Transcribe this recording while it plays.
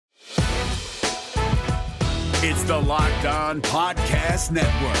It's the Locked On Podcast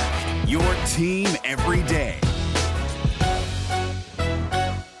Network, your team every day.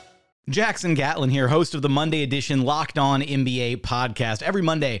 Jackson Gatlin here, host of the Monday edition Locked On NBA podcast. Every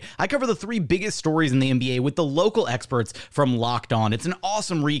Monday, I cover the three biggest stories in the NBA with the local experts from Locked On. It's an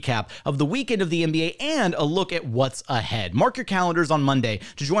awesome recap of the weekend of the NBA and a look at what's ahead. Mark your calendars on Monday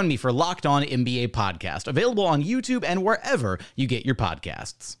to join me for Locked On NBA podcast, available on YouTube and wherever you get your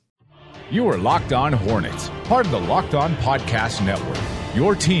podcasts. You are Locked On Hornets, part of the Locked On Podcast Network,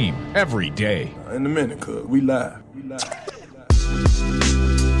 your team every day. In a minute, cuz we live.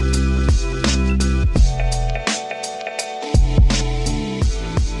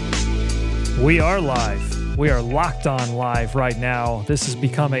 We are live. We are Locked On Live right now. This has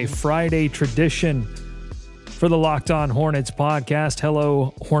become a Friday tradition for the Locked On Hornets podcast.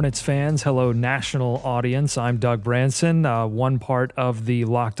 Hello, Hornets fans. Hello, national audience. I'm Doug Branson, one part of the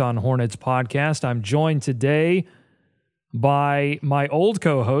Locked On Hornets podcast. I'm joined today by my old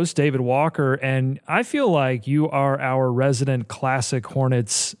co-host, David Walker, and I feel like you are our resident classic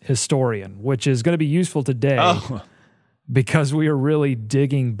Hornets historian, which is going to be useful today. Because we are really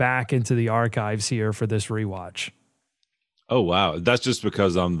digging back into the archives here for this rewatch. Oh, wow. That's just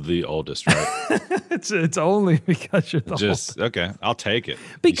because I'm the oldest, right? It's only because you're the oldest. Okay, I'll take it.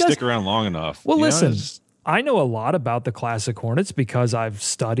 Because, you stick around long enough. Well, listen, I know a lot about the classic Hornets because I've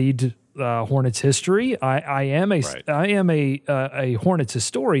studied Hornets history. I am a Hornets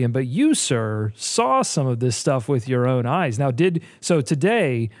historian, but you, sir, saw some of this stuff with your own eyes. Now,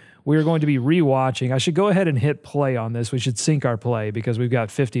 today we're going to be rewatching. I should go ahead and hit play on this. We should sync our play because we've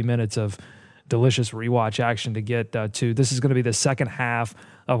got 50 minutes of delicious rewatch action to get to. This is going to be the second half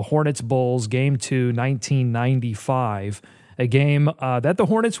of Hornets Bulls Game 2, 1995, a game that the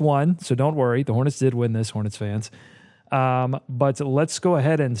Hornets won, so don't worry. The Hornets did win this, Hornets fans. But let's go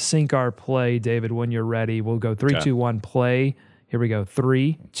ahead and sync our play, David, when you're ready. We'll go 3, 2, 1, play. Here we go.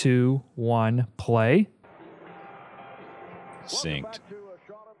 3, 2, 1, play. Synced.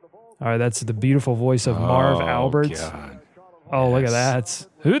 All right, that's the beautiful voice of Marv Alberts. God. Oh, yes. Look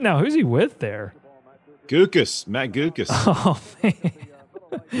at that. Who's he with there? Gukas, Matt Gukas. Oh, man.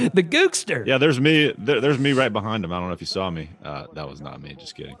 The Gookster. Yeah, there's me. There's me right behind him. I don't know if you saw me. That was not me.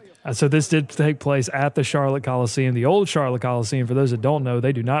 Just kidding. So this did take place at the Charlotte Coliseum, the old Charlotte Coliseum. For those that don't know,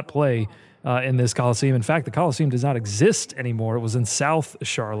 they do not play in this Coliseum. In fact, the Coliseum does not exist anymore. It was in South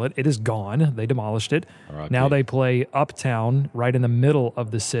Charlotte. It is gone. They demolished it. R.I.P. Now they play uptown, right in the middle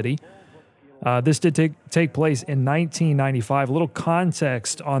of the city. This did take place in 1995. A little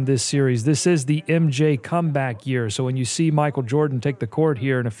context on this series. This is the MJ comeback year. So when you see Michael Jordan take the court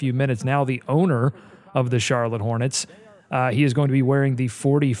here in a few minutes, now the owner of the Charlotte Hornets, he is going to be wearing the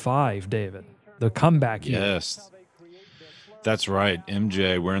 45, David, the comeback year. Yes. That's right.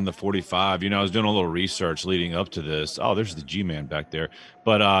 MJ wearing the 45. I was doing a little research leading up to this. Oh, there's the G-Man back there.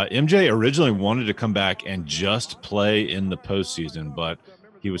 But MJ originally wanted to come back and just play in the postseason, but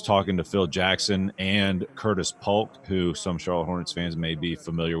he was talking to Phil Jackson and Curtis Polk, who some Charlotte Hornets fans may be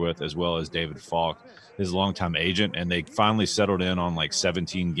familiar with, as well as David Falk, his longtime agent, and they finally settled in on like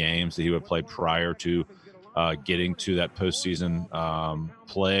 17 games that he would play prior to getting to that postseason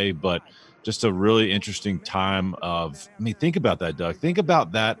play. But just a really interesting time think about that, Doug. Think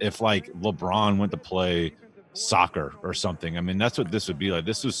about that if like LeBron went to play soccer or something. That's what this would be like.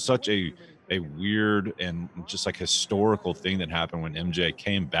 This was such a weird and just like historical thing that happened when MJ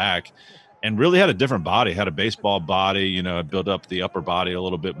came back and really had a different body, had a baseball body, built up the upper body a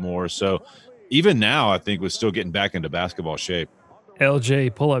little bit more. So even now, I think was still getting back into basketball shape.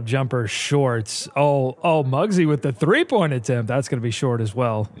 LJ pull-up jumper shorts. Oh, Muggsy with the three-point attempt. That's going to be short as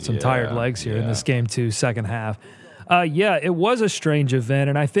well. Some tired legs here in this Game 2 second half. It was a strange event,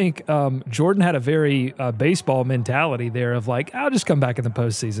 and I think Jordan had a very baseball mentality there of like, I'll just come back in the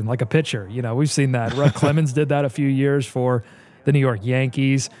postseason like a pitcher. We've seen that. Rudd Clemens did that a few years for the New York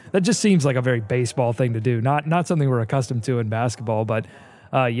Yankees. That just seems like a very baseball thing to do, not something we're accustomed to in basketball, but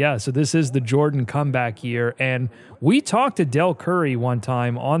so this is the Jordan comeback year, and we talked to Del Curry one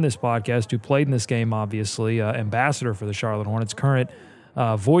time on this podcast, who played in this game, obviously, ambassador for the Charlotte Hornets, current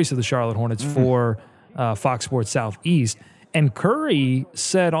voice of the Charlotte Hornets for Fox Sports Southeast, and Curry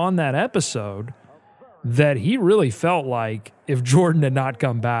said on that episode that he really felt like if Jordan had not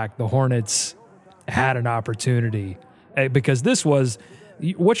come back, the Hornets had an opportunity, because this was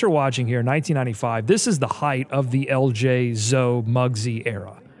what you're watching here, 1995, this is the height of the LJ, Zoe, Muggsy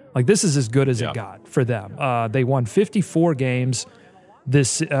era. Like, this is as good as it got for them. They won 54 games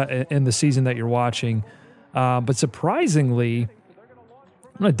this in the season that you're watching. But surprisingly,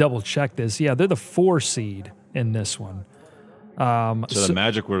 I'm going to double check this. Yeah, they're the 4 seed in this one. So the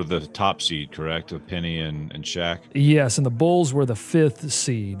Magic were the top seed, correct? With Penny and Shaq? Yes, and the Bulls were the 5th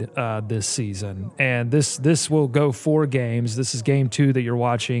seed this season. And this will go 4 games. This is game 2 that you're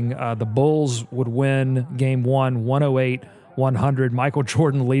watching. The Bulls would win game 1, 108-100. Michael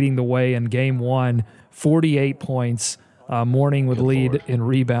Jordan leading the way in game 1, 48 points. Mourning would lead in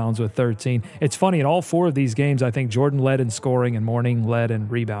rebounds with 13. It's funny, in all 4 of these games, I think Jordan led in scoring and Mourning led in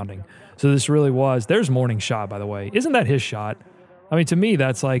rebounding. So this really was, there's Mourning's shot, by the way. Isn't that his shot? I mean, to me,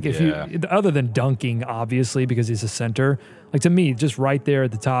 that's like, if you, other than dunking, obviously, because he's a center, like to me, just right there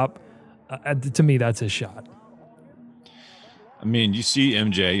at the top, to me, that's his shot. I mean, you see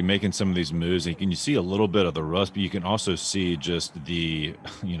MJ making some of these moves, and you see a little bit of the rust, but you can also see just the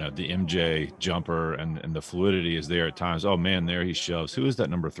MJ jumper and the fluidity is there at times. Oh man, there he shoves. Who is that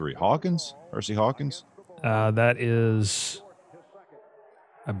number 3? Hawkins? Hersey Hawkins? That is,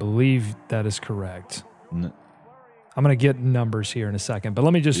 I believe that is correct. I'm going to get numbers here in a second, but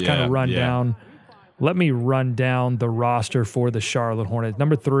let me just kind of run down. Let me run down the roster for the Charlotte Hornets.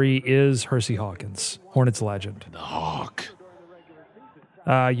 Number 3 is Hersey Hawkins, Hornets legend. The Hawk.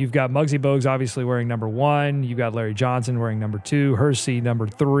 You've got Muggsy Bogues obviously wearing number 1. You've got Larry Johnson wearing number 2. Hersey number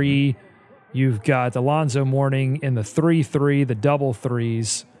 3. You've got Alonzo Mourning in the 3-3, the double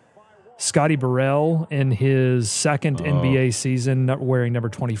threes. Scotty Burrell in his second NBA season wearing number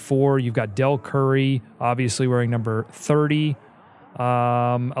 24. You've got Del Curry obviously wearing number 30.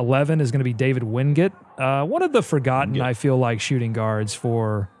 11 is going to be David Wingate. One of the forgotten, I feel like, shooting guards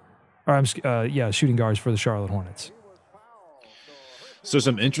for the Charlotte Hornets. So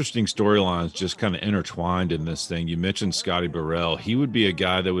some interesting storylines just kind of intertwined in this thing. You mentioned Scotty Burrell. He would be a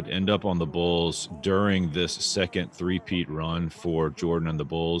guy that would end up on the Bulls during this second three-peat run for Jordan and the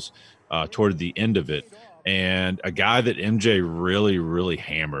Bulls toward the end of it. And a guy that MJ really, really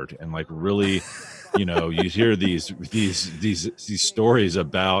hammered and like really, you hear these stories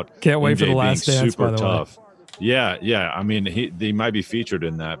about Can't wait MJ for the Last Dance, super by the tough. Way. Yeah. I mean, he might be featured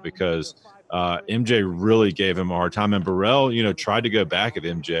in that because MJ really gave him a hard time, and Burrell, tried to go back at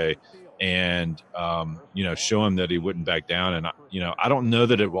MJ and, show him that he wouldn't back down. And, I don't know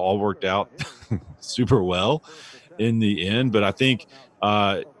that it all worked out super well in the end, but I think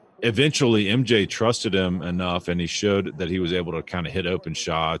eventually MJ trusted him enough, and he showed that he was able to kind of hit open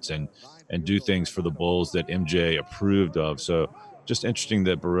shots and do things for the Bulls that MJ approved of. So just interesting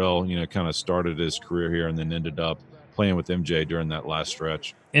that Burrell, kind of started his career here and then ended up playing with MJ during that last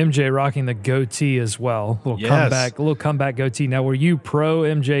stretch. MJ rocking the goatee as well. Little comeback goatee. Now, were you pro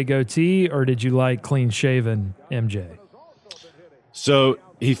MJ goatee, or did you like clean shaven MJ? So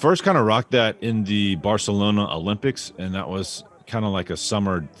he first kind of rocked that in the Barcelona Olympics, and that was kind of like a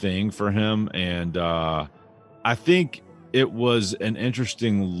summer thing for him. And I think it was an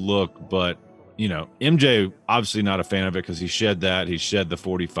interesting look, but MJ obviously not a fan of it because he shed that. He shed the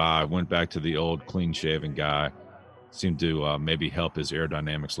 45, went back to the old clean shaven guy. Seemed to maybe help his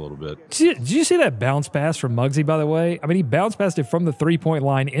aerodynamics a little bit. Did you see that bounce pass from Muggsy, by the way? I mean, he bounce passed it from the three-point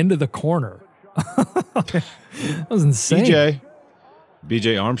line into the corner. That was insane.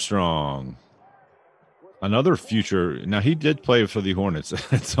 BJ Armstrong. Another future. Now, he did play for the Hornets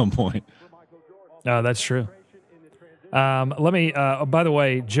at some point. Oh, that's true. Let me, by the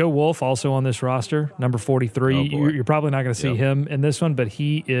way, Joe Wolf also on this roster, number 43. You're probably not going to see him in this one, but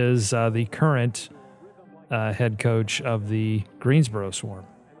he is the current head coach of the Greensboro Swarm.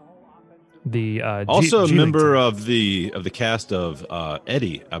 The also a member of the cast of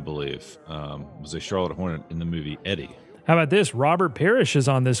Eddie, I believe, was a Charlotte Hornet in the movie Eddie. How about this? Robert Parrish is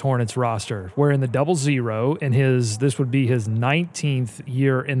on this Hornets roster. We're in the 00, and this would be his 19th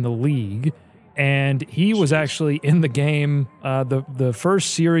year in the league, and he was actually in the game, the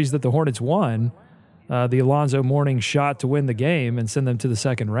first series that the Hornets won. The Alonzo Mourning shot to win the game and send them to the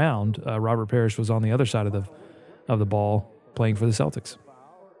second round. Robert Parrish was on the other side of the ball playing for the Celtics.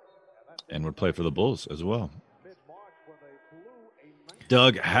 And would play for the Bulls as well.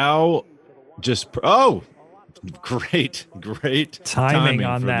 Doug, great timing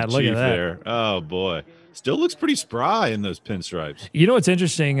on that. Look at that. There. Oh, boy. Still looks pretty spry in those pinstripes. You know what's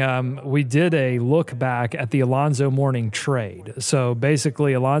interesting? We did a look back at the Alonzo Mourning trade. So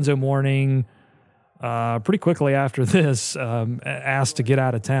basically, Alonzo Mourning, pretty quickly after this, asked to get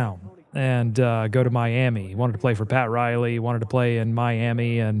out of town and go to Miami. He wanted to play for Pat Riley. He wanted to play in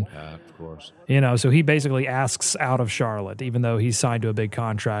Miami. And, of course. So he basically asks out of Charlotte, even though he's signed to a big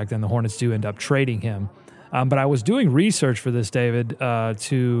contract, and the Hornets do end up trading him. But I was doing research for this, David,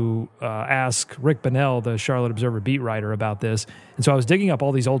 to ask Rick Bonnell, the Charlotte Observer beat writer, about this. And so I was digging up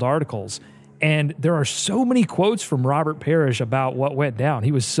all these old articles, and there are so many quotes from Robert Parrish about what went down.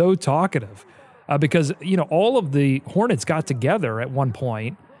 He was so talkative. because, all of the Hornets got together at one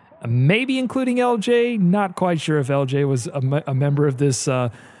point, maybe including LJ. Not quite sure if LJ was a member of this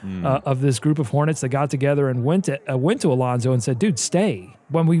group of Hornets that got together and went to Alonzo and said, "Dude, stay."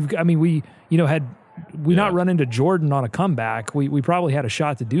 When we not run into Jordan on a comeback, we probably had a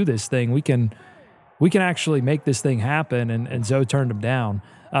shot to do this thing. We can actually make this thing happen, and Zoe turned him down.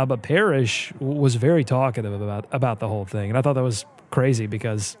 But Parrish was very talkative about the whole thing, and I thought that was crazy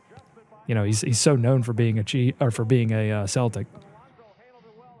because, he's so known for being a Celtic.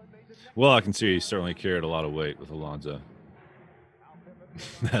 Well, I can see he certainly carried a lot of weight with Alonzo,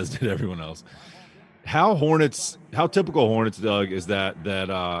 as did everyone else. How typical Hornets, Doug, is that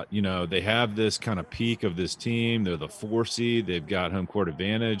they have this kind of peak of this team. They're the 4 seed. They've got home court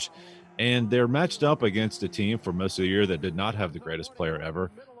advantage, and they're matched up against a team for most of the year that did not have the greatest player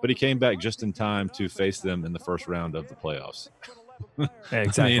ever, but he came back just in time to face them in the first round of the playoffs. Yeah,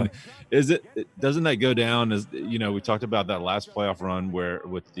 exactly. I mean, doesn't that go down as, we talked about that last playoff run where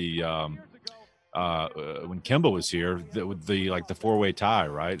with the when Kemba was here, the 4-way tie,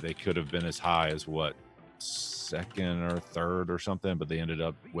 right? They could have been as high as second or third or something, but they ended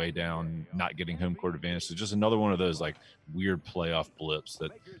up way down, not getting home court advantage. So just another one of those weird playoff blips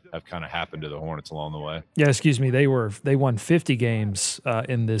that have kind of happened to the Hornets along the way. Yeah, excuse me. They won 50 games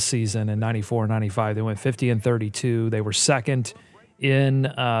in this season in 94-95. They went 50-32. They were second in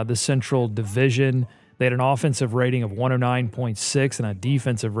the Central Division. They had an offensive rating of 109.6 and a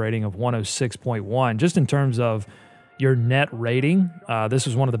defensive rating of 106.1. Just in terms of your net rating, this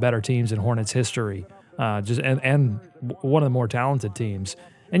was one of the better teams in Hornets history. And one of the more talented teams.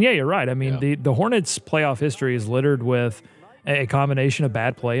 And yeah, you're right. I mean, the Hornets' playoff history is littered with a combination of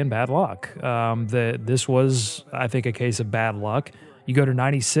bad play and bad luck. This was, I think, a case of bad luck. You go to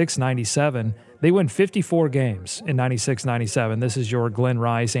 96-97, they win 54 games in 96-97. This is your Glenn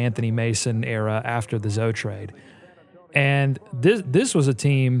Rice, Anthony Mason era after the Zoe trade. And this was a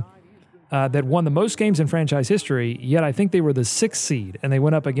team that won the most games in franchise history, yet I think they were the 6th seed, and they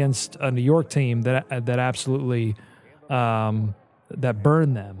went up against a New York team that absolutely that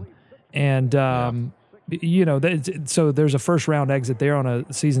burned them. And, so there's a first-round exit there on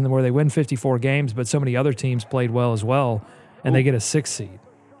a season where they win 54 games, but so many other teams played well as well, and they get a 6th seed.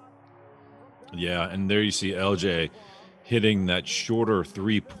 Yeah, and there you see LJ hitting that shorter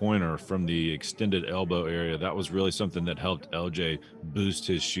three-pointer from the extended elbow area. That was really something that helped LJ boost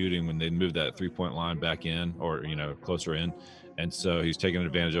his shooting when they moved that three-point line back in or, closer in. And so he's taking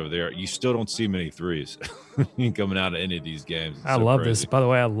advantage over there. You still don't see many threes coming out of any of these games. I love this. By the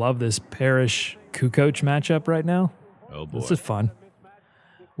way, I love this Parrish-Kukoc matchup right now. Oh, boy. This is fun.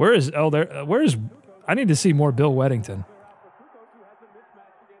 I need to see more Bill Weddington.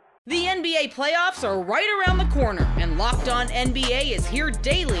 The NBA playoffs are right around the corner, and Locked On NBA is here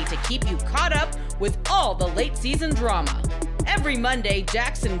daily to keep you caught up with all the late season drama. Every Monday,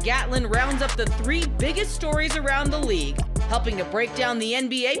 Jackson Gatlin rounds up the 3 biggest stories around the league, helping to break down the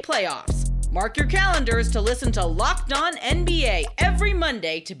NBA playoffs. Mark your calendars to listen to Locked On NBA every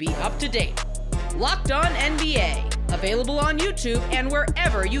Monday to be up to date. Locked On NBA, available on YouTube and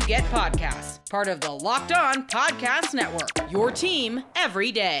wherever you get podcasts. Part of the Locked On Podcast Network, your team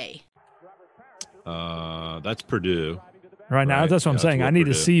every day. That's Purdue. Right now, that's what I'm saying. I need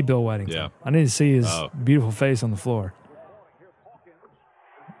to see Bill Weddington. Yeah. I need to see his beautiful face on the floor.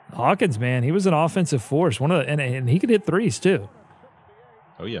 Hawkins, man, he was an offensive force. And he could hit threes, too.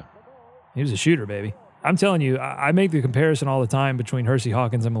 Oh, yeah. He was a shooter, baby. I'm telling you, I make the comparison all the time between Hersey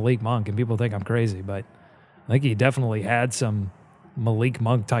Hawkins and Malik Monk, and people think I'm crazy, but I think he definitely had some Malik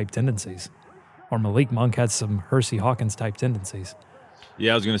Monk-type tendencies. Or Malik Monk had some Hersey Hawkins-type tendencies.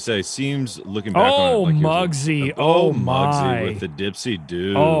 Yeah, I was going to say, seems looking back on it like Muggsy. Muggsy with the dipsy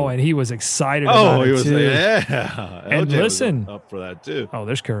dude. Oh, and he was excited about it, too. Yeah. And LJ listen. was up for that, too. Oh,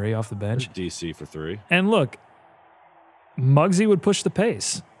 there's Curry off the bench. There's DC for 3. And look, Muggsy would push the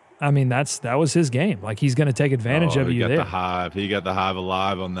pace. I mean, that was his game. Like, he's going to take advantage of you there. He got the hive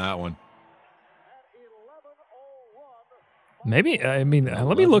alive on that one. Maybe, let me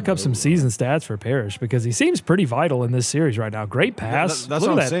look up some season stats for Parrish because he seems pretty vital in this series right now. Great pass. That's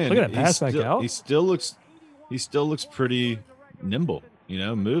what I'm saying. Look at that pass back out. He still looks pretty nimble,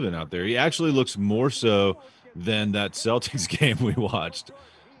 moving out there. He actually looks more so than that Celtics game we watched.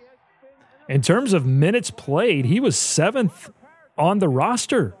 In terms of minutes played, he was 7th on the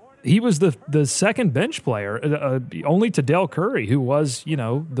roster. He was the second bench player, only to Dell Curry, who was,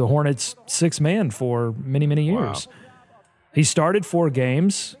 the Hornets' 6th man for many, many years. Wow. He started 4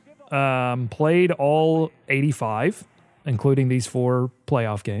 games, played all 85, including these 4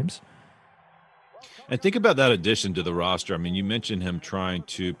 playoff games. And think about that addition to the roster. I mean, you mentioned him trying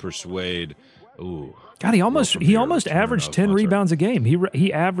to persuade Ooh. God, he almost averaged 10 Montrezl. rebounds a game.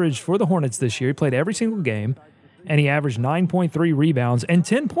 He averaged for the Hornets this year. He played every single game, and he averaged 9.3 rebounds and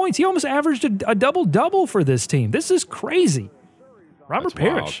 10 points. He almost averaged a double-double for this team. This is crazy. Robert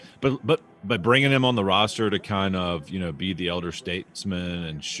Parrish. But bringing him on the roster to kind of, be the elder statesman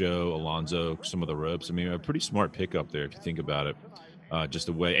and show Alonzo some of the ropes. I mean, a pretty smart pickup there if you think about it. Just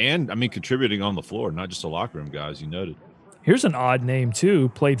the way, and I mean, contributing on the floor, not just a locker room guy, as you noted. Here's an odd name, too.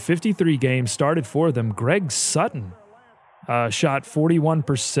 Played 53 games, started for them. Greg Sutton shot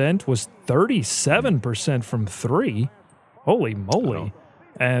 41%, was 37% from three. Holy moly.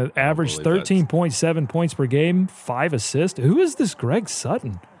 Averaged 13.7 points per game, 5 assists. Who is this Greg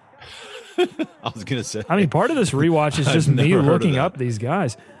Sutton? I was going to say. I mean, part of this rewatch is just me looking up these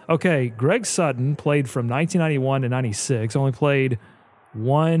guys. Okay, Greg Sutton played from 1991 to 96, only played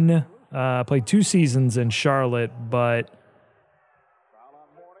 2 seasons in Charlotte, but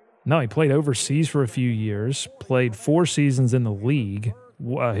no, he played overseas for a few years, played 4 seasons in the league.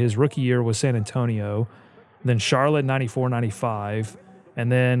 His rookie year was San Antonio, then Charlotte 94-95,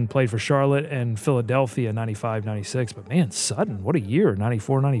 and then played for Charlotte and Philadelphia 95-96. But man, Sutton, what a year,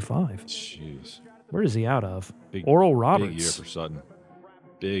 94-95. Jeez. Where is he out of? Oral Roberts. Big year for Sutton.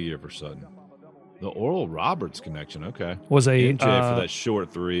 Big year for Sutton. The Oral Roberts connection, okay. Was MJ for that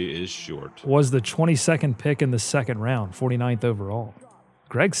short three is short. Was the 22nd pick in the second round, 49th overall.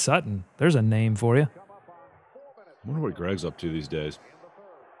 Greg Sutton, there's a name for you. I wonder what Greg's up to these days.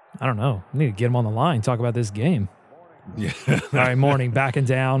 I don't know. We need to get him on the line, talk about this game. Yeah. All right, morning, backing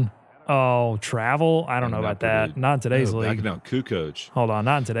down. Oh, travel? I don't know about that. Not in today's league. Backing down Kukoc. Hold on,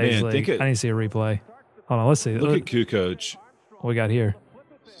 not in today's league. I need to see a replay. Hold on, let's see. Look at Kukoc. What we got here?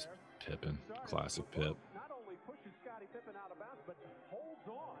 Pippen. Classic Pip.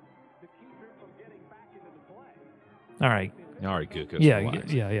 All right. All right, Kukoc.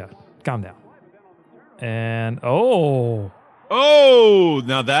 Yeah. Calm down. And, oh,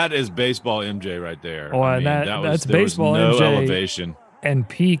 now that is baseball MJ right there. Oh, and that's baseball no MJ elevation. And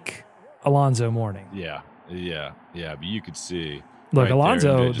peak Alonzo Mourning. Yeah, but you could see. Look, right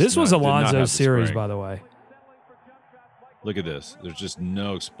Alonzo, there, this was Alonzo's series, by the way. Look at this. There's just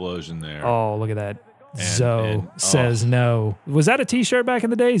no explosion there. Oh, look at that. Zoe says no. Was that a T-shirt back in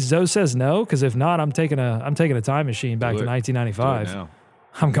the day? Zoe says no? Because if not, I'm taking a time machine back to 1995.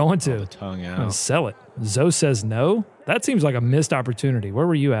 I'm going to. The tongue out. I'm gonna sell it. Zoe says no? That seems like a missed opportunity. Where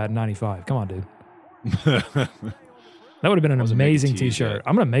were you at in 95? Come on, dude. That would have been an amazing T-shirt. Yet.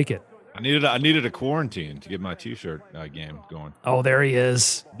 I'm going to make it. I needed a quarantine to get my T-shirt game going. Oh, there he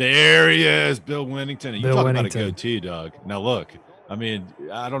is. There he is, Bill Winnington. You talk about a goatee, Doug. Now, look, I mean,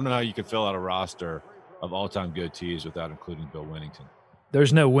 I don't know how you can fill out a roster of all-time goatees without including Bill Winnington.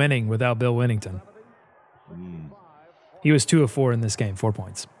 There's no winning without Bill Winnington. He was 2 of 4 in this game, 4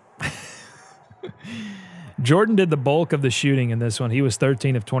 points. Jordan did the bulk of the shooting in this one. He was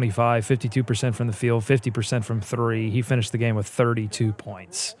 13 of 25, 52% from the field, 50% from 3. He finished the game with 32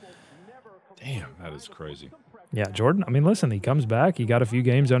 points. Damn, that is crazy. Yeah, Jordan, I mean, listen, he comes back. He got a few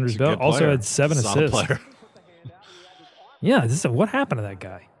games under his belt. Also had 7 assists. Yeah, what happened to that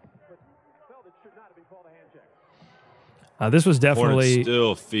guy? This was definitely... Hornets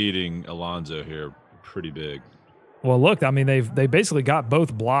still feeding Alonzo here pretty big. Well, look, I mean, they basically got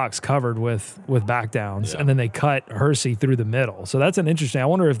both blocks covered with back downs, and then they cut Hersey through the middle. So that's an interesting. I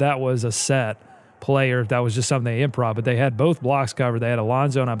wonder if that was a set play or if that was just something they improv. But they had both blocks covered. They had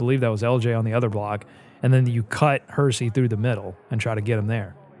Alonzo, and I believe that was LJ on the other block, and then you cut Hersey through the middle and try to get him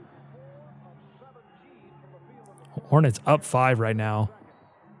there. Hornets up 5 right now,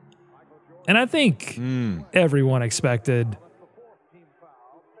 and I think everyone expected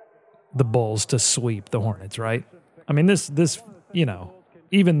the Bulls to sweep the Hornets, right? I mean, this,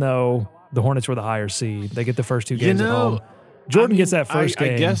 even though the Hornets were the higher seed, they get the first 2 games at home. Jordan gets that first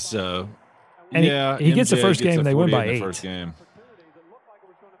game. I guess so. And he gets the first game, and they win by 8. First game.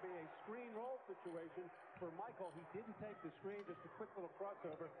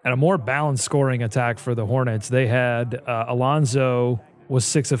 And a more balanced scoring attack for the Hornets. They had Alonzo was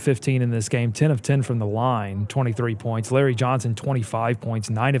 6 of 15 in this game, 10 of 10 from the line, 23 points. Larry Johnson, 25 points,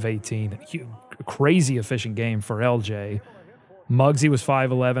 9 of 18. Crazy efficient game for LJ. Muggsy was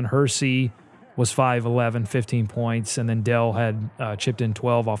 5-11. Hersey was 5-11, 15 points. And then Dell had chipped in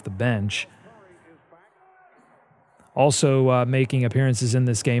 12 off the bench. Also making appearances in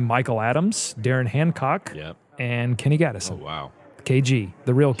this game, Michael Adams, Darren Hancock, and Kenny Gaddison. Oh, wow. KG,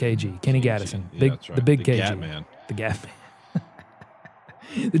 the real KG, Kenny Gaddison. Yeah, that's right. The big KG. Gat man. The Gat man.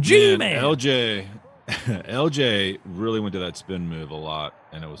 The G-Man. LJ really went to that spin move a lot,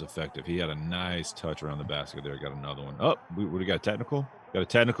 and it was effective. He had a nice touch around the basket there. Got another one. Oh, we got a technical. Got a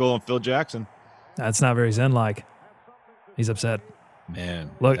technical on Phil Jackson. That's not very Zen-like. He's upset.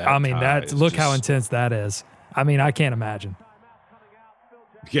 Man, look, look how intense that is. I mean, I can't imagine.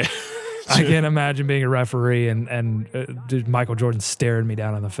 Yeah. I can't imagine being a referee and Michael Jordan staring me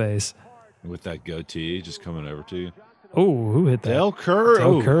down in the face. With that goatee just coming over to you. Oh, who hit that? Del Curry.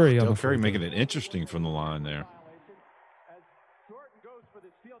 Del Curry. Del Curry making it interesting from the line there.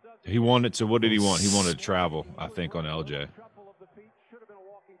 He wanted to, what did he want? He wanted to travel, I think, on LJ.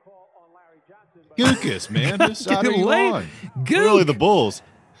 Gookus, man. Whose side are you on? Really, the Bulls.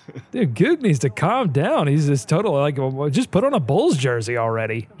 Dude, Gook needs to calm down. He's just totally just put on a Bulls jersey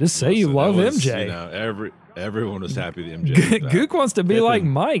already. Just say you love MJ. You know, everyone was happy that MJ. Gook wants to be like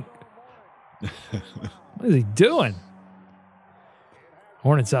Mike. What is he doing?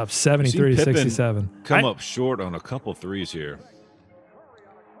 Hornets up 73-67. Come up short on a couple threes here.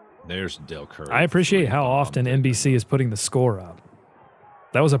 There's Del Curry. I appreciate how often NBC is putting the score up.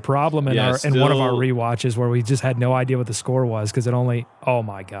 That was a problem in one of our rewatches where we just had no idea what the score was because it only. Oh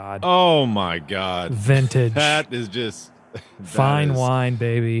my god. Oh my god. Vintage. That is just fine wine,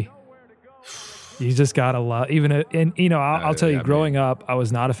 baby. You just gotta love. I'll tell you. Growing up, I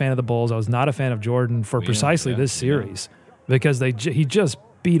was not a fan of the Bulls. I was not a fan of Jordan for precisely this series because he just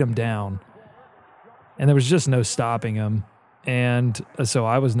beat him down, and there was just no stopping him. And so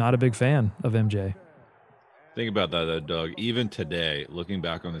I was not a big fan of MJ. Think about that, though, Doug. Even today, looking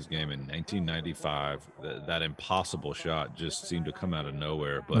back on this game in 1995, that impossible shot just seemed to come out of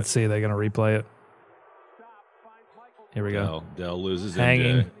nowhere. But let's see, they're going to replay it. Here we go. Dell loses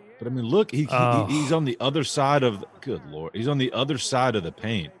hanging. MJ. But, I mean, look, he's on the other side of – good Lord. He's on the other side of the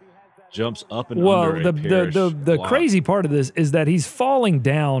paint. Jumps up and under the crazy part of this is that he's falling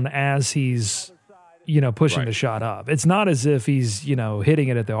down as he's, pushing the shot up. It's not as if he's, hitting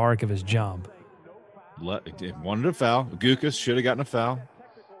it at the arc of his jump. Wanted a foul. Gookus should have gotten a foul.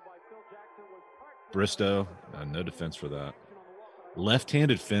 Bristow, no defense for that.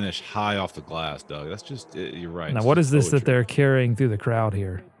 Left-handed finish high off the glass, Doug. That's just, you're right. Now, what is this that they're carrying through the crowd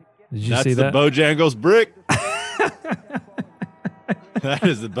here? Did you see that? That's the Bojangles brick. That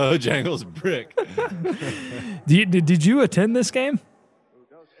is the Bojangles brick. Did you attend this game?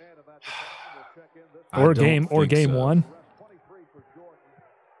 Or game one?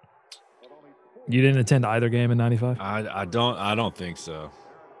 You didn't attend either game in '95? I don't think so.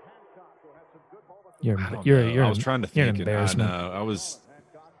 You're I was trying to think. You're an embarrassment. I know.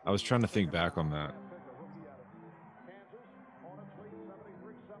 I was trying to think back on that.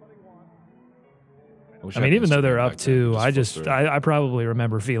 I mean, even though they're up 2, I probably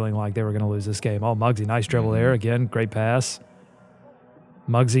remember feeling like they were going to lose this game. Oh, Muggsy, nice dribble there. Again, great pass.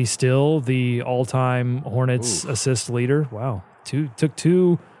 Muggsy still the all-time Hornets assist leader. Wow. Took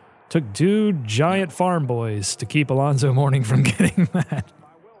two giant farm boys to keep Alonzo Mourning from getting that.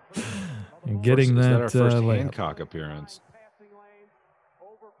 And getting is that our first Hancock appearance.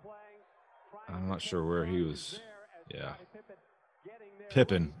 I'm not sure where he was. Yeah.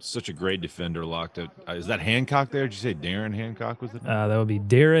 Pippen, such a great defender, locked it. Is that Hancock there? Did you say Darren Hancock was it? That would be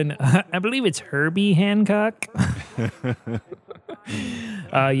Darren. I believe it's Herbie Hancock.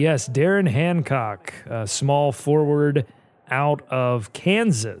 Yes, Darren Hancock, small forward out of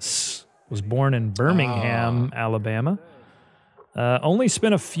Kansas, was born in Birmingham, Alabama. Only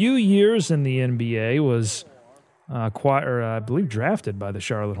spent a few years in the NBA, was I believe drafted by the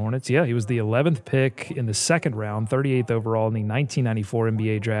Charlotte Hornets. Yeah, he was the 11th pick in the second round, 38th overall in the 1994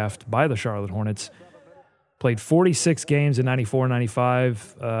 NBA draft by the Charlotte Hornets. Played 46 games in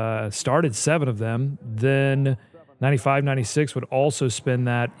 94-95, started 7 of them. Then 95-96 would also spend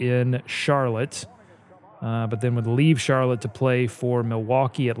that in Charlotte, but then would leave Charlotte to play for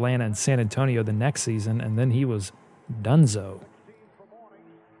Milwaukee, Atlanta, and San Antonio the next season, and then he was donezo.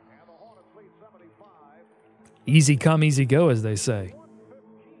 Easy come, easy go, as they say.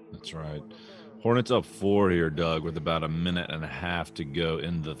 That's right. Hornets up 4 here, Doug, with about a minute and a half to go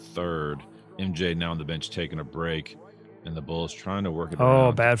in the third. MJ now on the bench taking a break, and the Bulls trying to work it around.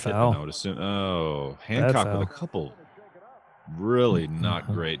 Oh, bad foul. Hancock with a couple really not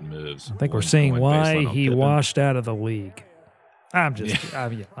great moves. I think we're seeing why he washed out of the league. I don't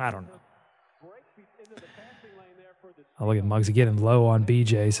know. I look at Muggsy getting low on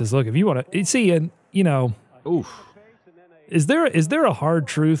BJ. He says, look, if you want to see, and oof. Is there a hard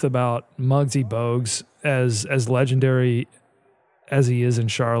truth about Muggsy Bogues as legendary as he is in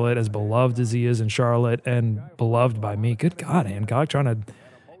Charlotte, as beloved as he is in Charlotte, and beloved by me? Good God, Hancock trying to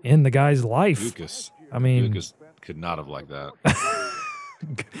end the guy's life. Gookus. I mean, Gookus could not have liked that.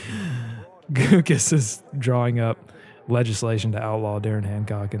 Gookus is drawing up legislation to outlaw Darren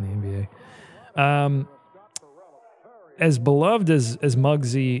Hancock in the NBA. As beloved as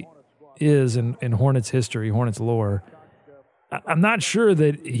Muggsy is in Hornets history, Hornets lore, I'm not sure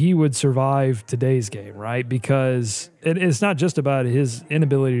that he would survive today's game, right? Because it's not just about his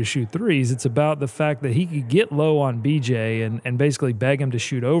inability to shoot threes. It's about the fact that he could get low on BJ and basically beg him to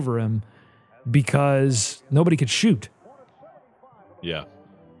shoot over him because nobody could shoot. Yeah.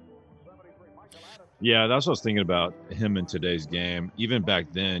 Yeah, that's what I was thinking about him in today's game. Even back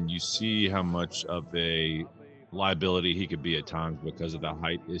then, you see how much of a liability he could be at times because of the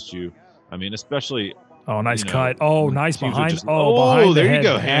height issue. I mean, especially... Oh, nice cut. Oh, nice behind. Just, behind there the you head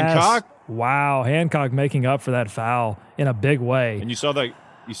go, pass. Hancock. Wow, Hancock making up for that foul in a big way. And you saw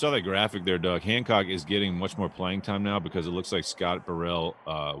that graphic there, Doug. Hancock is getting much more playing time now because it looks like Scott Burrell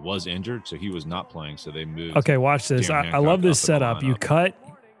was injured, so he was not playing. So they moved. Okay, watch this. I love this setup. You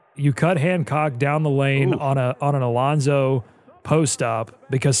cut Hancock down the lane on an Alonzo post up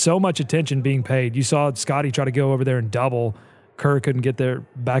because so much attention being paid. You saw Scotty try to go over there and double. Kerr couldn't get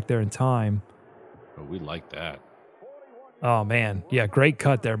back there in time. Oh, we like that. Oh, man. Yeah, great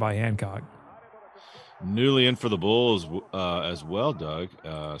cut there by Hancock. Newly in for the Bulls as well, Doug,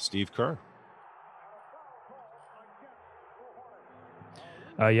 Steve Kerr.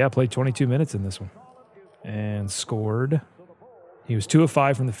 Played 22 minutes in this one and scored. He was 2 of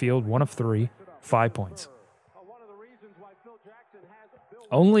 5 from the field, 1 of 3, 5 points.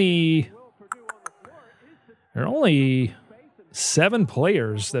 There are only 7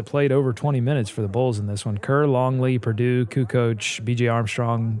 players that played over 20 minutes for the Bulls in this one. Kerr, Longley, Purdue, Kukoc, B.J.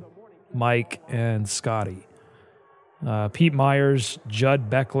 Armstrong, Mike, and Scotty. Pete Myers, Judd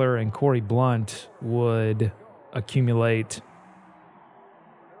Beckler, and Corey Blunt would accumulate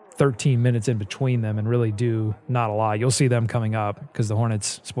 13 minutes in between them and really do not a lot. You'll see them coming up because the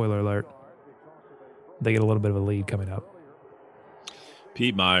Hornets, spoiler alert, they get a little bit of a lead coming up.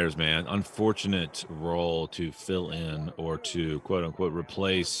 Pete Myers, man, unfortunate role to fill in or to quote-unquote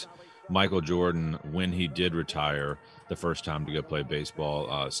replace Michael Jordan when he did retire the first time to go play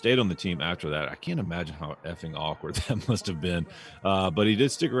baseball. Stayed on the team after that. I can't imagine how effing awkward that must have been. But he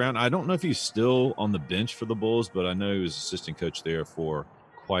did stick around. I don't know if he's still on the bench for the Bulls, but I know he was assistant coach there for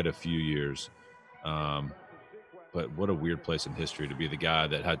quite a few years. But what a weird place in history to be the guy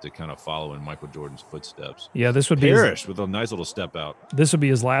that had to kind of follow in Michael Jordan's footsteps. Yeah, this would be Parrish with a nice little step out. This would be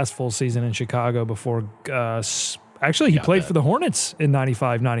his last full season in Chicago before actually he played for the Hornets in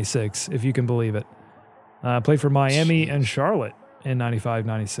 95-96, if you can believe it. Played for Miami and Charlotte in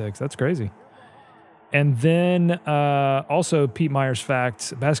 95-96. That's crazy. And then also Pete Myers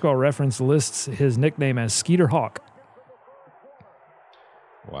fact, Basketball Reference lists his nickname as Skeeter Hawk.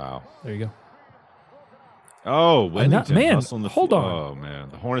 Wow. There you go. Oh, Wennington. Man, hold on. Oh, man.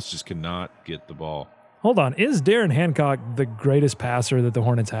 The Hornets just cannot get the ball. Hold on. Is Darren Hancock the greatest passer that the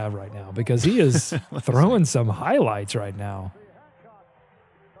Hornets have right now? Because he is throwing some highlights right now.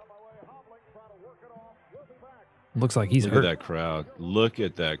 Looks like he's hurt. Look at that crowd. Look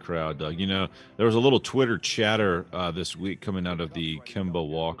at that crowd, Doug. You know, there was a little Twitter chatter this week coming out of the Kemba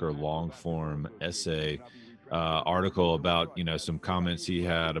Walker long-form essay article about, you know, some comments he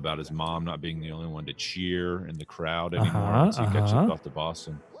had about his mom not being the only one to cheer in the crowd anymore once he got shipped off to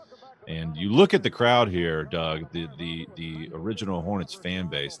Boston. And you look at the crowd here, Doug, the original Hornets fan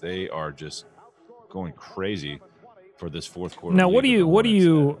base, they are just going crazy for this fourth quarter. Now, what do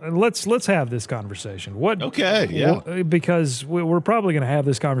you let's have this conversation. Because we're probably going to have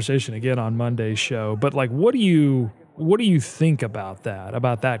this conversation again on Monday's show, but like what do you think about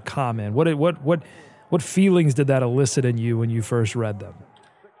that comment? What feelings did that elicit in you when you first read them?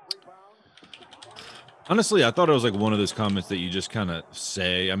 Honestly, I thought it was like one of those comments that you just kind of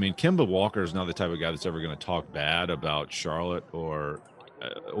say. I mean, Kemba Walker is not the type of guy that's ever going to talk bad about Charlotte or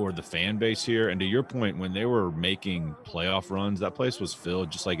the fan base here. And to your point, when they were making playoff runs, that place was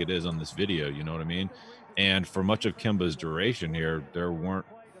filled just like it is on this video. You know what I mean? And for much of Kemba's duration here, there weren't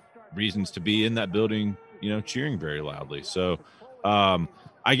reasons to be in that building, you know, cheering very loudly. So,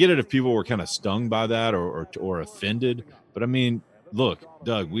 I get it if people were kind of stung by that or offended. But, I mean, look,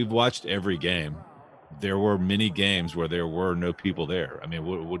 Doug, we've watched every game. There were many games where there were no people there. I mean,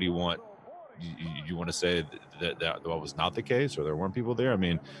 what do you want? You want to say that was not the case or there weren't people there? I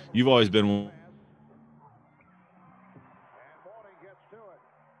mean, you've always been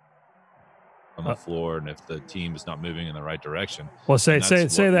on the floor, and if the team is not moving in the right direction. Well, say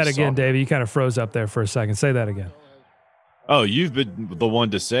that again, David. You kind of froze up there for a second. Say that again. Oh, you've been the one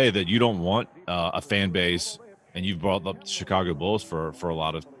to say that you don't want a fan base, and you've brought up the Chicago Bulls for a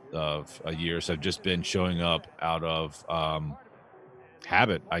lot of years have just been showing up out of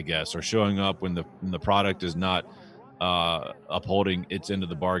habit, I guess, or showing up when the product is not upholding its end of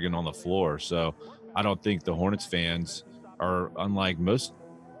the bargain on the floor. So I don't think the Hornets fans are unlike most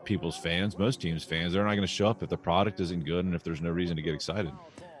people's fans, most teams' fans, they're not going to show up if the product isn't good and if there's no reason to get excited.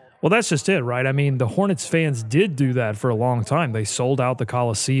 Well, that's just it, right? I mean, the Hornets fans did do that for a long time. They sold out the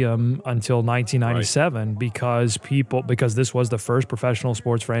Coliseum until 1997 because this was the first professional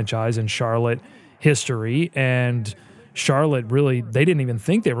sports franchise in Charlotte history, and Charlotte really, they didn't even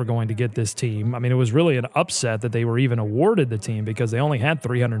think they were going to get this team. I mean, it was really an upset that they were even awarded the team because they only had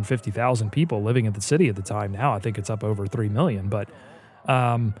 350,000 people living in the city at the time. Now I think it's up over 3 million, but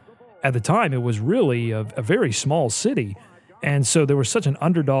at the time it was really a very small city. And so there was such an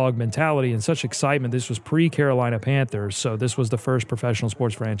underdog mentality and such excitement. This was pre-Carolina Panthers, so this was the first professional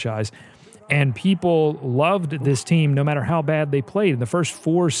sports franchise. And people loved this team no matter how bad they played. In the first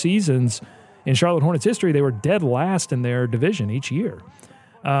 4 seasons in Charlotte Hornets history, they were dead last in their division each year.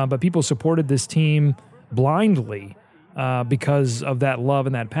 But people supported this team blindly because of that love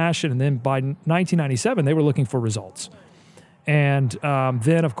and that passion. And then by 1997, they were looking for results. And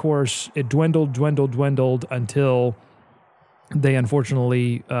then, of course, it dwindled until they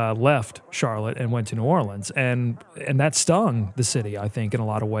unfortunately left Charlotte and went to New Orleans, and that stung the city, I think, in a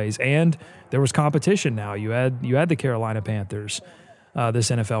lot of ways. And there was competition now. You had the Carolina Panthers,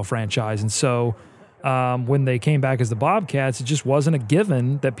 this NFL franchise, and so when they came back as the Bobcats, it just wasn't a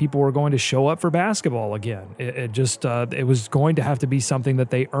given that people were going to show up for basketball again. It was going to have to be something that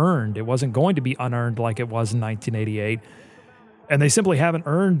they earned. It wasn't going to be unearned like it was in 1988, and they simply haven't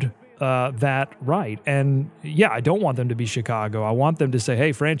earned that right. And yeah, I don't want them to be Chicago. I want them to say,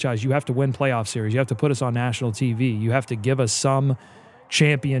 hey, franchise, you have to win playoff series. You have to put us on national TV. You have to give us some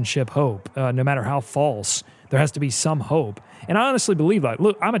championship hope. No matter how false, there has to be some hope. And I honestly believe that.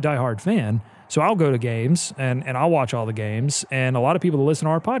 Look, I'm a diehard fan, so I'll go to games and I'll watch all the games. And a lot of people that listen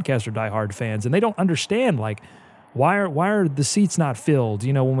to our podcast are diehard fans, and they don't understand, like, why are the seats not filled?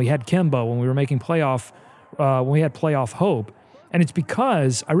 You know, when we had Kemba, when we were making when we had playoff hope. And it's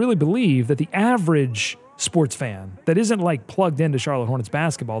because I really believe that the average sports fan that isn't like plugged into Charlotte Hornets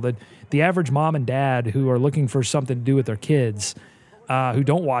basketball, that the average mom and dad who are looking for something to do with their kids, who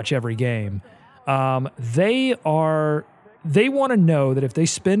don't watch every game, they want to know that if they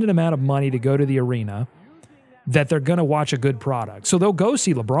spend an amount of money to go to the arena, that they're going to watch a good product. So they'll go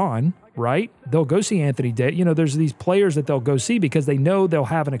see LeBron, right? They'll go see Anthony Davis. You know, there's these players that they'll go see because they know they'll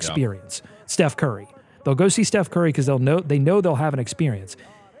have an experience. Yeah. Steph Curry. They'll go see Steph Curry because they know they'll have an experience.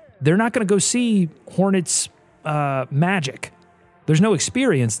 They're not going to go see Hornets Magic. There's no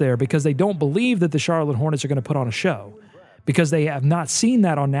experience there because they don't believe that the Charlotte Hornets are going to put on a show because they have not seen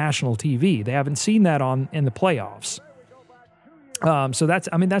that on national TV. They haven't seen that in the playoffs. So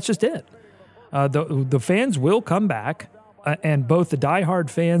that's just it. The fans will come back, and both the diehard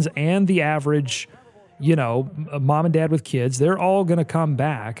fans and the average, mom and dad with kids, they're all going to come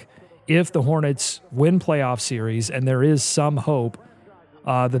back if the Hornets win playoff series, and there is some hope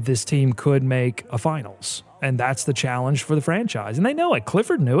that this team could make a finals. And that's the challenge for the franchise. And they know it.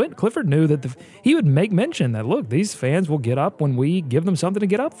 Clifford knew it. Clifford knew that he would make mention that, look, these fans will get up when we give them something to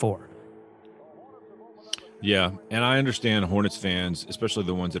get up for. Yeah, and I understand Hornets fans, especially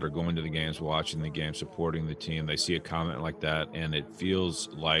the ones that are going to the games, watching the game, supporting the team. They see a comment like that, and it feels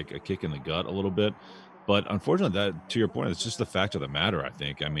like a kick in the gut a little bit. But unfortunately, that, to your point, it's just the fact of the matter, I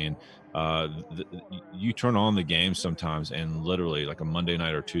think. I mean, you turn on the game sometimes and literally like a Monday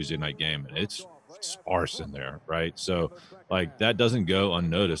night or Tuesday night game, and it's sparse in there, right? So, like, that doesn't go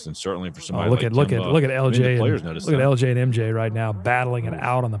unnoticed, and certainly for somebody look at LJ. Players notice look at LJ and MJ right now battling it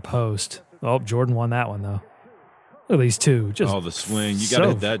out on the post. Oh, Jordan won that one, though. Look at these two. Just the swing. You got to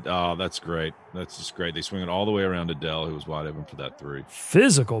hit that. Oh, that's great. That's just great. They swing it all the way around to Dell, who was wide open for that three.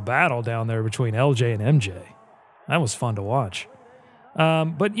 Physical battle down there between LJ and MJ. That was fun to watch.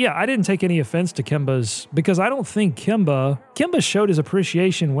 But yeah, I didn't take any offense to Kemba's, because I don't think Kemba showed his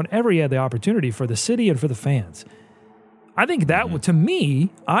appreciation whenever he had the opportunity for the city and for the fans. I think that, to me,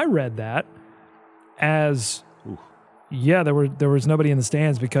 I read that as, yeah, there was nobody in the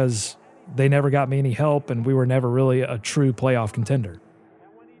stands because they never got me any help, and we were never really a true playoff contender.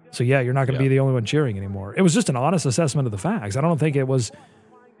 So yeah, you're not going to be the only one cheering anymore. It was just an honest assessment of the facts. I don't think it was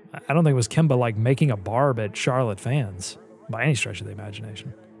Kemba like making a barb at Charlotte fans by any stretch of the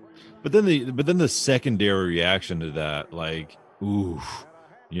imagination. But then the secondary reaction to that, like,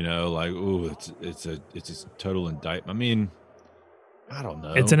 it's a total indictment. I mean, I don't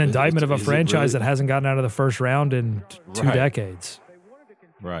know. It's an indictment of a franchise that hasn't gotten out of the first round in 2 decades.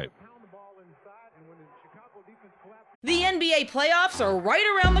 Right. The NBA playoffs are right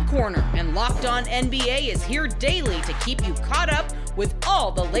around the corner, and Locked On NBA is here daily to keep you caught up with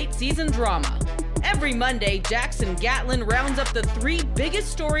all the late season drama. Every Monday, Jackson Gatlin rounds up the 3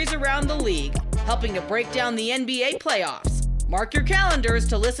 biggest stories around the league, helping to break down the NBA playoffs. Mark your calendars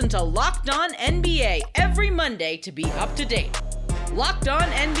to listen to Locked On NBA every Monday to be up to date. Locked On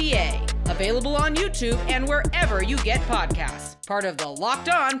NBA, available on YouTube and wherever you get podcasts. Part of the Locked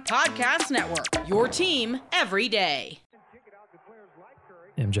On Podcast Network, your team every day.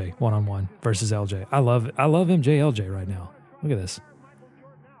 MJ one-on-one versus LJ. I love MJ LJ right now. Look at this.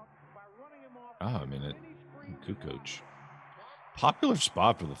 Good coach. Popular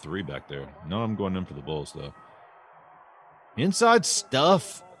spot for the three back there. No, I'm going in for the Bulls, though. Inside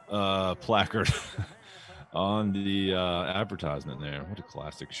Stuff placard on the advertisement there. What a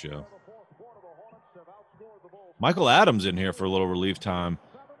classic show. Michael Adams in here for a little relief time.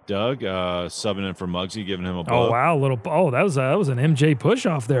 Doug subbing in for Muggsy, giving him a blow. Oh, wow. That was an MJ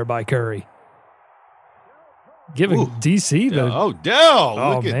push-off there by Curry. Giving DC the... Dell.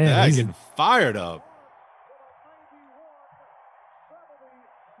 Look at that. Getting fired up.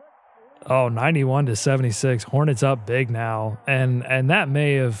 91-76. Hornets up big now. And that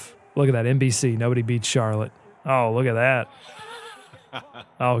may have... Look at that, NBC. Nobody beats Charlotte. Oh, look at that.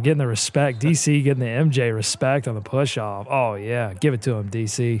 Getting the respect. DC getting the MJ respect on the push-off. Oh, yeah. Give it to him,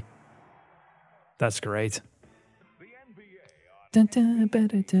 DC. That's great.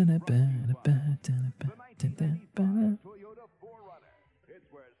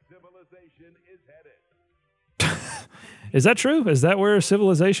 Is that true? Is that where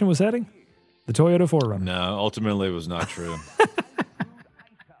civilization was heading? The Toyota 4Runner? No, ultimately it was not true.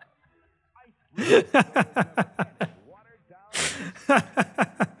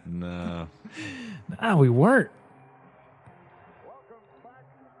 No. No, we weren't.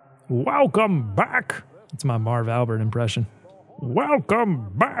 Welcome back. That's my Marv Albert impression.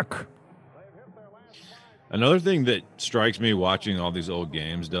 Welcome back. Another thing that strikes me watching all these old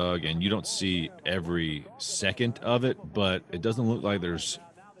games, Doug, and you don't see every second of it, but it doesn't look like there's,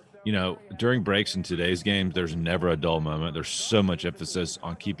 during breaks in today's games, there's never a dull moment. There's so much emphasis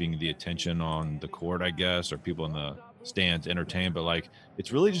on keeping the attention on the court, I guess, or people in the stands entertained, but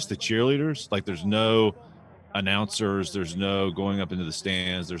it's really just the cheerleaders. There's no announcers, there's no going up into the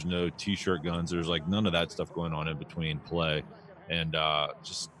stands, there's no t-shirt guns, there's none of that stuff going on in between play, and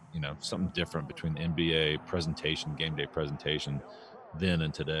just something different between the NBA presentation, game day presentation then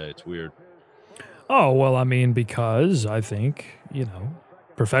and today. It's weird. Oh, well, because I think,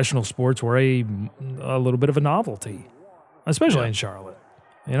 professional sports were a little bit of a novelty, especially in Charlotte.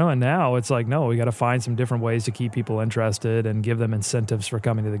 And now it's no, we got to find some different ways to keep people interested and give them incentives for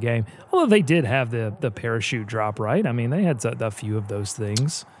coming to the game. Although they did have the parachute drop, right? They had a few of those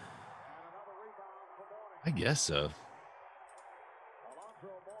things. I guess so.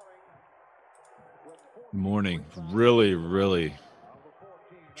 Morning, really, really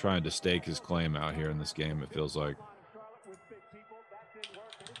trying to stake his claim out here in this game, it feels like.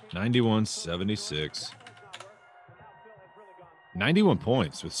 91-76. 91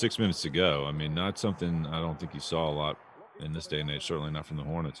 points with 6 minutes to go. Not something I don't think you saw a lot in this day and age, certainly not from the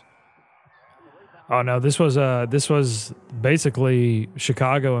Hornets. Oh, no, this was basically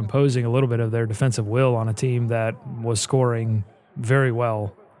Chicago imposing a little bit of their defensive will on a team that was scoring very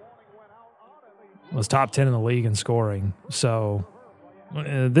well. Was top 10 in the league in scoring. So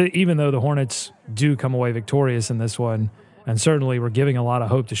even though the Hornets do come away victorious in this one, and certainly we're giving a lot of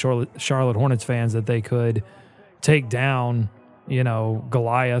hope to Charlotte Hornets fans that they could take down,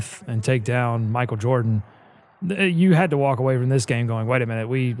 Goliath and take down Michael Jordan, you had to walk away from this game going, wait a minute,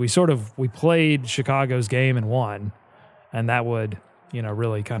 we played Chicago's game and won, and that would,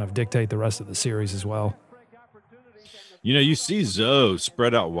 really kind of dictate the rest of the series as well. You see Zoe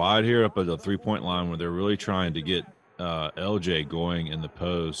spread out wide here up at the three-point line where they're really trying to get LJ going in the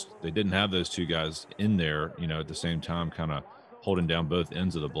post. They didn't have those two guys in there, at the same time kind of holding down both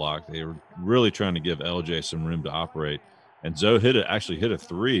ends of the block. They were really trying to give LJ some room to operate. And Zoe actually hit a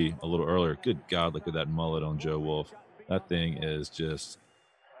three a little earlier. Good God, look at that mullet on Joe Wolf. That thing is just...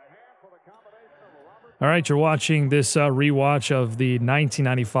 All right, you're watching this rewatch of the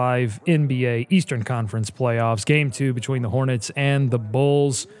 1995 NBA Eastern Conference playoffs, Game 2 between the Hornets and the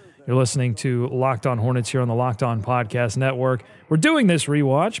Bulls. You're listening to Locked On Hornets here on the Locked On Podcast Network. We're doing this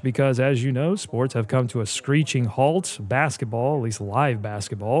rewatch because, as you know, sports have come to a screeching halt. Basketball, at least live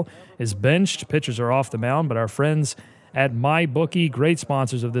basketball, is benched. Pitchers are off the mound, but our friends at MyBookie, great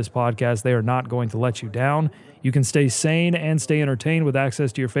sponsors of this podcast, they are not going to let you down. You can stay sane and stay entertained with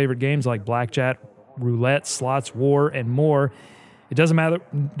access to your favorite games like blackjack, roulette, slots, war, and more. It doesn't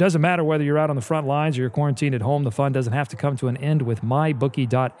matter whether you're out on the front lines or you're quarantined at home. The fun doesn't have to come to an end with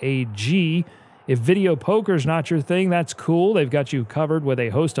mybookie.ag. If video poker is not your thing, that's cool. They've got you covered with a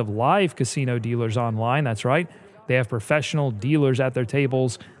host of live casino dealers online. That's right. They have professional dealers at their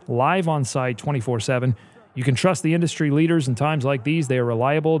tables, live on site 24/7. You can trust the industry leaders in times like these. They are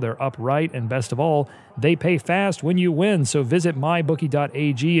reliable, they're upright, and best of all, they pay fast when you win. So visit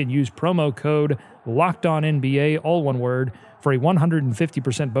mybookie.ag and use promo code LOCKEDONNBA, all one word, for a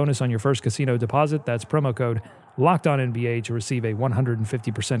 150% bonus on your first casino deposit. That's promo code LOCKEDONNBA to receive a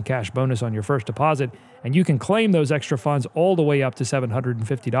 150% cash bonus on your first deposit. And you can claim those extra funds all the way up to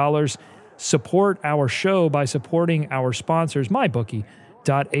 $750. Support our show by supporting our sponsors,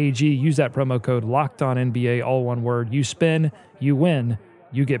 mybookie.ag. Use that promo code LOCKEDONNBA, all one word. You spin, you win,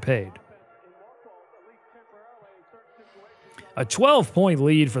 you get paid. A 12-point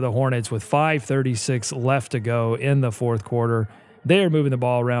lead for the Hornets with 5:36 left to go in the fourth quarter. They're moving the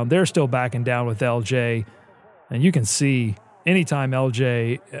ball around. They're still backing down with LJ. And you can see anytime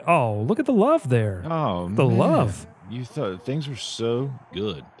LJ, look at the love there. Oh, the man. Love. You thought things were so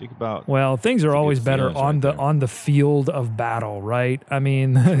good. Think about. Well, things are always better on right on the field of battle, right? I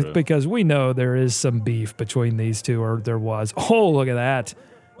mean, because we know there is some beef between these two, or there was. Oh, look at that.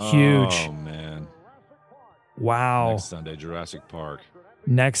 Huge. Oh, man. Wow. Next Sunday, Jurassic Park.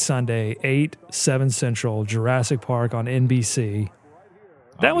 Next Sunday, 8/7 Central, Jurassic Park on NBC.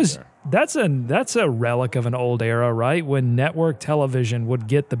 That's a relic of an old era, right? When network television would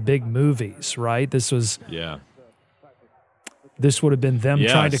get the big movies, right? This would have been them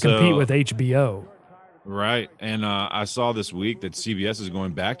trying to compete with HBO. Right. And I saw this week that CBS is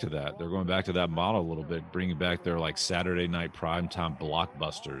going back to that. They're going back to that model a little bit, bringing back their like Saturday night primetime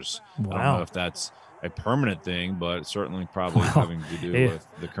blockbusters. Wow. I don't know if that's a permanent thing, but certainly probably having to do with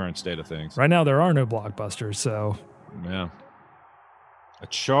the current state of things. Right now there are no blockbusters, so yeah. A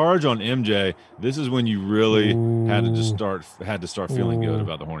charge on MJ. This is when you really had to start feeling good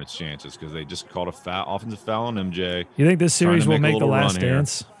about the Hornets' chances, because they just called a offensive foul on MJ. You think this series will make the last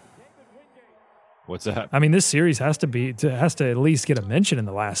dance? What's that? I mean, this series has to at least get a mention in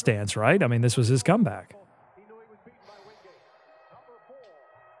the last dance, right? I mean, this was his comeback.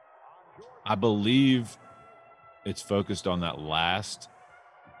 I believe it's focused on that last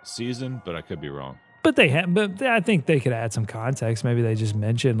season, but I could be wrong. But I think they could add some context. Maybe they just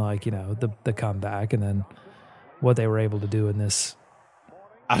mention the comeback and then what they were able to do in this,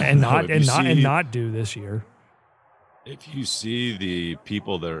 not do this year. If you see the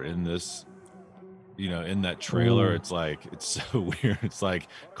people that are in this, in that trailer, it's so weird. It's like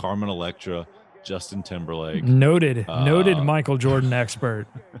Carmen Electra, Justin Timberlake, noted Michael Jordan expert,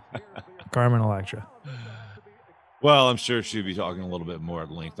 Carmen Electra. Well, I'm sure she'd be talking a little bit more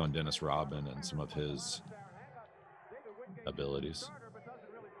at length on Dennis Rodman and some of his abilities.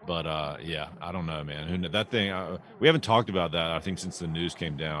 But, I don't know, man. That thing, we haven't talked about that, I think, since the news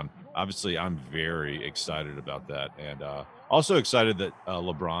came down. Obviously, I'm very excited about that. And also excited that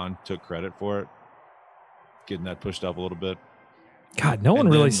LeBron took credit for it, getting that pushed up a little bit. God, no one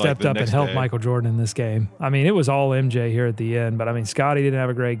really stepped up and helped Michael Jordan in this game. I mean, it was all MJ here at the end. But, I mean, Scottie didn't have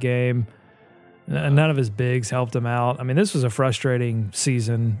a great game. None of his bigs helped him out. I mean, this was a frustrating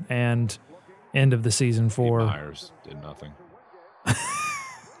season and end of the season for Pete Myers did nothing.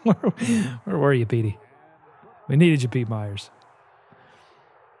 Where were you, Petey? We needed you, Pete Myers.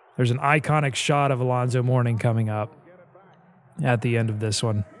 There's an iconic shot of Alonzo Mourning coming up at the end of this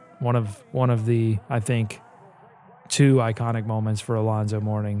one. One of the, I think, two iconic moments for Alonzo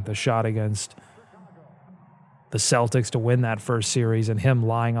Mourning. The shot against the Celtics to win that first series and him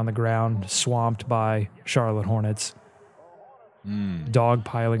lying on the ground, swamped by Charlotte Hornets. Dog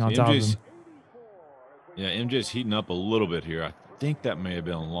piling on top of him. Yeah, MJ's heating up a little bit here. I think that may have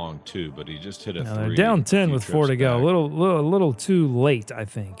been long too, but he just hit a three. They're down 10 with 4 to go. A little too late, I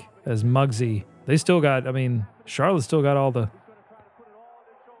think, as Muggsy. They still got, Charlotte still got all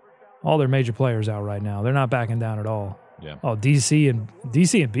their major players out right now. They're not backing down at all. Yeah. Oh, DC and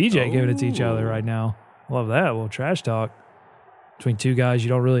BJ giving it to each other right now. Love that. A little trash talk between two guys you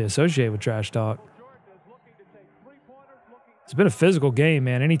don't really associate with trash talk. It's been a physical game,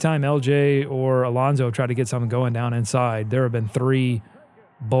 man. Anytime LJ or Alonzo try to get something going down inside, there have been 3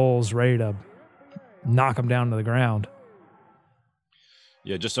 Bulls ready to knock them down to the ground.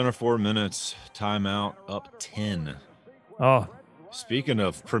 Yeah, just under 4 minutes. Timeout, up 10. Oh. Speaking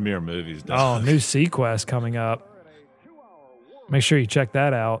of premiere movies. New Sequest coming up. Make sure you check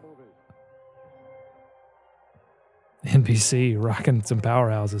that out. NBC rocking some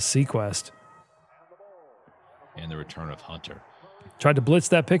powerhouses. Sequest. And the return of Hunter. Tried to blitz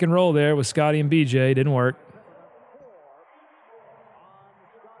that pick and roll there with Scottie and BJ. Didn't work.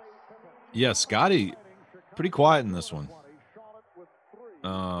 Yeah, Scottie, pretty quiet in this one.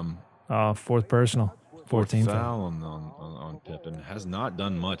 Fourth personal. 14th foul on Pippen. Has not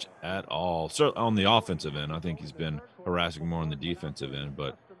done much at all. So on the offensive end, I think he's been harassing more on the defensive end,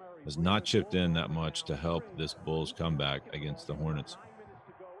 but has not chipped in that much to help this Bulls comeback against the Hornets.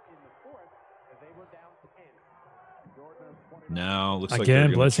 Now looks like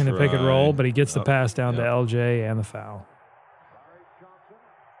again blitzing the pick and roll, but he gets the pass down to LJ and the foul.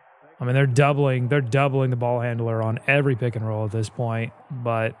 I mean, they're doubling the ball handler on every pick and roll at this point,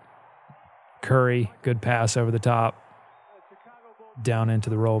 but Curry, good pass over the top, down into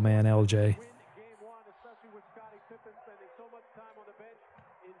the roll man, LJ.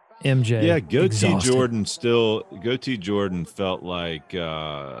 MJ. Yeah, Goatee Jordan felt like,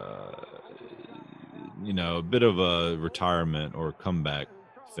 a bit of a retirement or comeback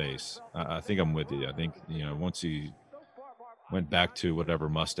face. I think I'm with you. I think, once he went back to whatever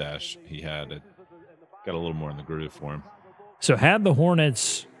mustache he had, it got a little more in the groove for him. So had the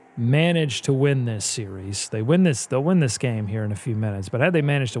Hornets managed to win this series, they'll win this game here in a few minutes, but had they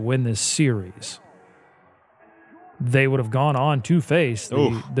managed to win this series, they would have gone on to face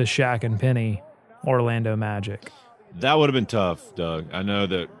the Shaq and Penny Orlando Magic. That would have been tough, Doug. I know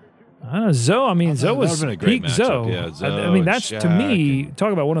that. Zoe. I mean, Zoe was a great peak Zoe. Yeah, I mean, that's to me.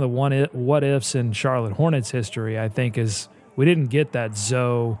 Talk about one of the what ifs in Charlotte Hornets history. I think is we didn't get that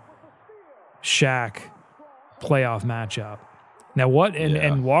Zoe Shaq playoff matchup. Now,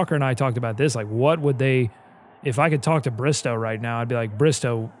 and Walker and I talked about this. Like, what would they? If I could talk to Bristow right now, I'd be like,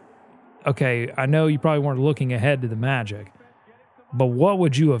 Bristow. Okay, I know you probably weren't looking ahead to the Magic, but what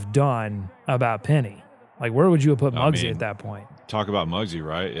would you have done about Penny? Like, where would you have put Muggsy at that point? Talk about Muggsy,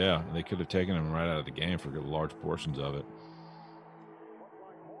 right? Yeah, they could have taken him right out of the game for large portions of it.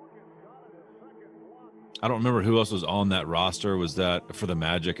 I don't remember who else was on that roster. Was that for the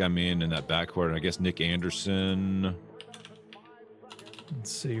Magic? I mean, in that backcourt, I guess Nick Anderson.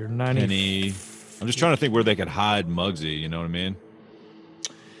 Let's see, you're 90. Penny. I'm just trying to think where they could hide Muggsy. You know what I mean?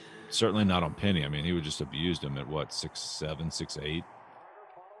 Certainly not on Penny. I mean, he would just abused him at what, 6'7",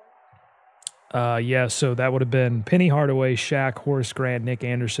 6'8". Yeah, so that would have been Penny Hardaway, Shaq, Horace Grant, Nick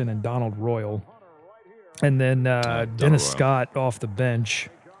Anderson, and Donald Royal. And then Dennis Scott off the bench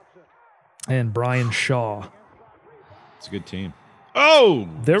and Brian Shaw. It's a good team. Oh!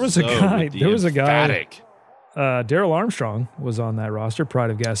 There was a guy. Daryl Armstrong was on that roster, Pride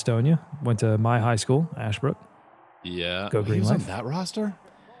of Gastonia. Went to my high school, Ashbrook. Yeah. Go Green He was Life. on that roster?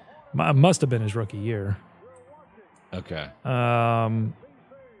 Must have been his rookie year. Okay. And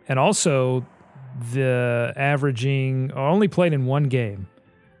also the averaging only played in one game.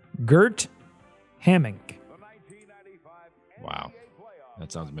 Gert Hamming. Wow.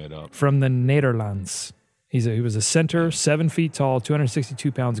 That sounds made up. From the Netherlands. He was a center, 7 feet tall, 262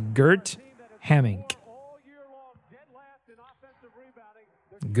 pounds. Gert Hamming.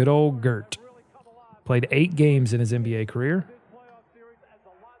 Good old Gert. Played 8 games in his NBA career.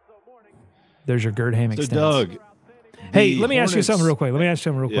 There's your Gert Hamming. So, Doug. Hey, let me ask you something real quick.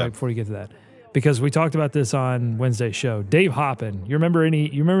 Quick before you get to that. Because we talked about this on Wednesday's show. Dave Hoppin. You remember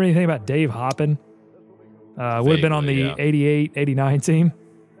anything about Dave Hoppin? Would have been on the 88, 89 team.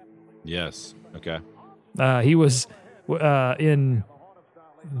 Yes. Okay. He was in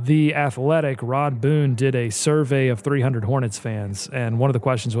The Athletic. Rod Boone did a survey of 300 Hornets fans, and one of the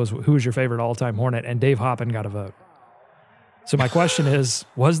questions was, who's your favorite all-time Hornet? And Dave Hoppin got a vote. So my question is,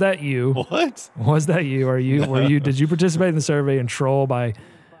 was that you? What? Was that you? Did you participate in the survey and troll by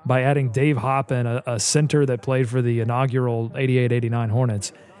adding Dave Hoppin, a center that played for the inaugural 88-89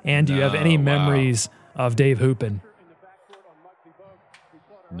 Hornets? And do you have any memories of Dave Hoopin?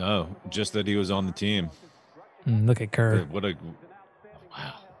 No, just that he was on the team. Look at Kerr. Wow.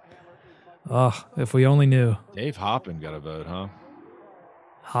 Oh, if we only knew. Dave Hoppin got a vote, huh?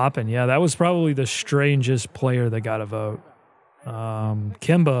 Hoppin, yeah, that was probably the strangest player that got a vote.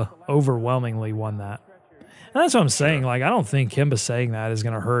 Kimba overwhelmingly won that. And that's what I'm saying. Like, I don't think Kimba saying that is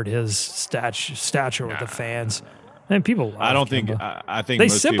going to hurt his stature with the fans. And people love I don't Kimba. think. I think they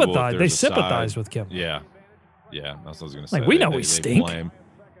most sympathize. People, They sympathize with Kimba. Yeah, that's what I was going to say. Like, we know we stink.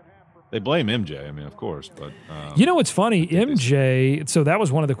 They blame MJ. I mean, of course, but you know what's funny? MJ. So that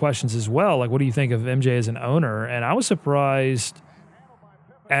was one of the questions as well. Like, what do you think of MJ as an owner? And I was surprised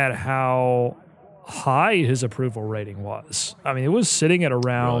at how high his approval rating was. I mean, it was sitting at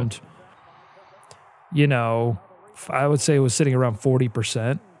around, I would say it was sitting around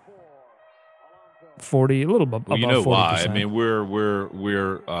 40%. 40, a little above 40%. You know why? I mean, we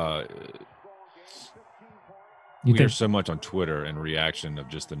hear so much on Twitter and reaction of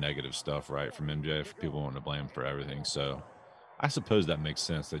just the negative stuff, right, from MJ, for people wanting to blame him for everything. So I suppose that makes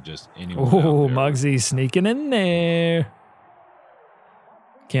sense that just anyone. Oh, Muggsy sneaking in there.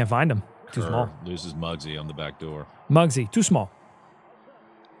 Can't find him. Too small. Loses Muggsy on the back door. Muggsy, too small.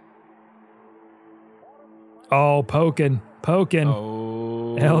 Oh, poking. Oh.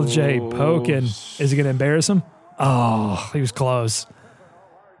 LJ poking. Is he going to embarrass him? Oh, he was close.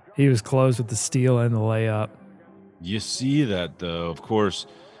 He was close with the steal and the layup. You see that, though. Of course,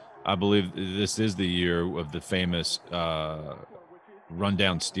 I believe this is the year of the famous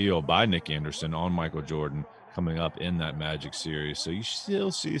rundown steal by Nick Anderson on Michael Jordan coming up in that Magic series. So you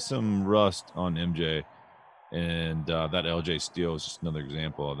still see some rust on MJ. And that LJ steal is just another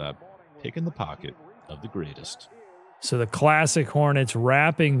example of that pick in the pocket of the greatest. So the classic Hornets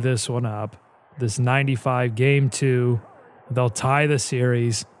wrapping this one up, this 95 game 2. They'll tie the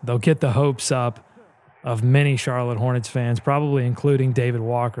series. They'll get the hopes up of many Charlotte Hornets fans, probably including David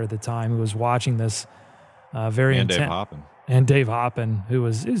Walker at the time, who was watching this very and intent. Dave Hoppen. And Dave Hoppen, who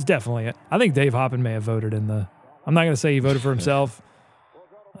was definitely, I think Dave Hoppen may have voted in the, I'm not going to say he voted for himself,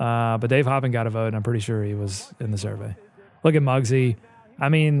 but Dave Hoppen got a vote, and I'm pretty sure he was in the survey. Look at Muggsy. I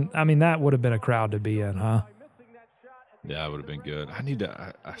mean, that would have been a crowd to be in, huh? Yeah, it would have been good. I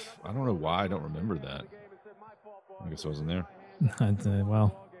don't know why I don't remember that. I guess I wasn't there.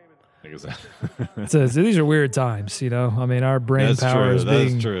 Well, I guess that. so these are weird times, you know? I mean, our brain power is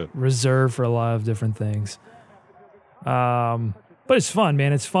being reserved for a lot of different things. But it's fun,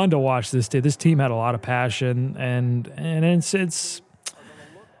 man. It's fun to watch this team. This team had a lot of passion, and it's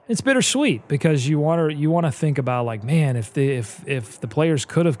bittersweet because you want to think about, like, man, if the players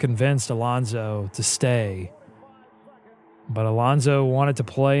could have convinced Alonzo to stay, but Alonzo wanted to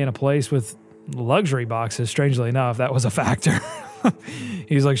play in a place with luxury boxes. Strangely enough, that was a factor.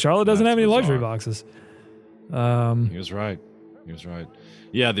 He's like, Charlotte doesn't have any luxury boxes. He was right.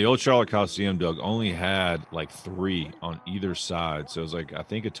 Yeah, the old Charlotte Coliseum, Doug, only had like 3 on either side. So it was like, I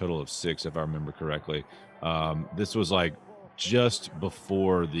think a total of 6, if I remember correctly. This was like just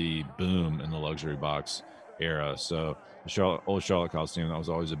before the boom in the luxury box era. So the old Charlotte Coliseum, that was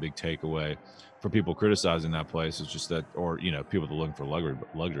always a big takeaway for people criticizing that place. It's just that, or, you know, people that are looking for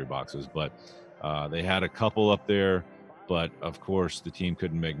luxury boxes. But they had a couple up there. But, of course, the team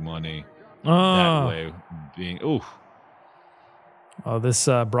couldn't make money that way. This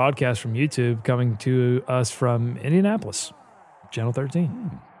broadcast from YouTube coming to us from Indianapolis, Channel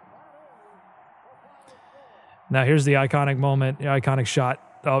 13. Now, here's the iconic moment, the iconic shot.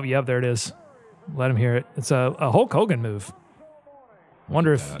 Oh, yep, there it is. Let him hear it. It's a Hulk Hogan move.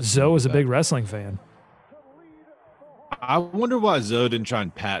 Wonder if Zoe is a big wrestling fan. I wonder why Zoe didn't try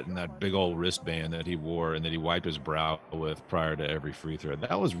and patent that big old wristband that he wore and that he wiped his brow with prior to every free throw.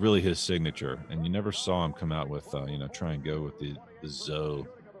 That was really his signature, and you never saw him come out with, try and go with the Zoe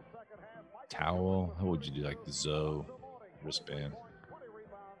towel. How would you do, like, the Zoe wristband?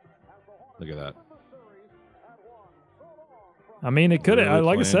 Look at that. I mean, it could have, Really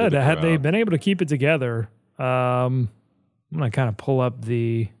like I said, had they crowd. been able to keep it together. I'm going to kind of pull up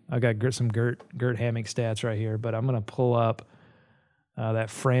I got some Gert Hammock stats right here, but I'm going to pull up that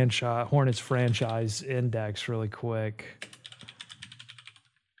Hornets franchise index really quick.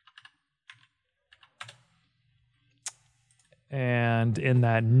 And in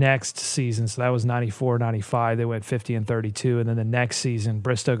that next season, so that was 94-95, they went 50-32, and then the next season,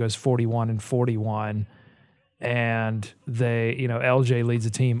 Bristow goes 41-41, and they, LJ leads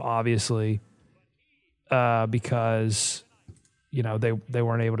the team obviously because they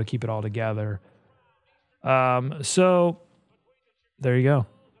weren't able to keep it all together. So there you go.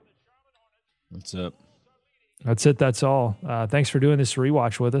 What's up? That's it. That's all. Thanks for doing this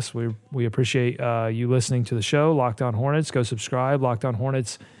rewatch with us. We appreciate you listening to the show. Locked On Hornets. Go subscribe. Locked On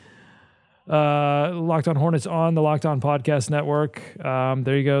Hornets. Locked On Hornets on the Locked On Podcast Network.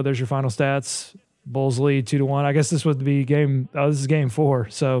 There you go. There's your final stats. Bulls lead 2-1. I guess this would be this is game 4.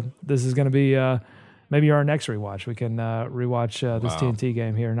 So this is going to be maybe our next rewatch. We can rewatch this TNT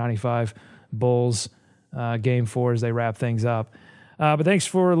game here. 95 Bulls game 4 as they wrap things up. But thanks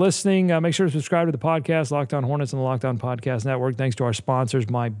for listening. Make sure to subscribe to the podcast, Locked On Hornets on the Locked On Podcast Network. Thanks to our sponsors,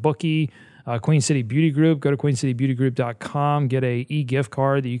 MyBookie, Queen City Beauty Group. Go to queencitybeautygroup.com. Get a e-gift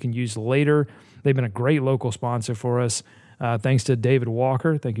card that you can use later. They've been a great local sponsor for us. Thanks to David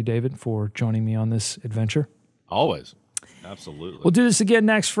Walker. Thank you, David, for joining me on this adventure. Always. Absolutely. We'll do this again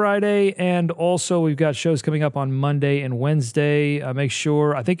next Friday, and also we've got shows coming up on Monday and Wednesday. Make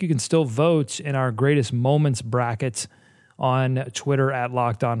sure, I think you can still vote in our Greatest Moments bracket on Twitter at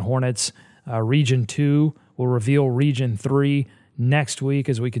Locked On Hornets. Region 2 will reveal Region 3 next week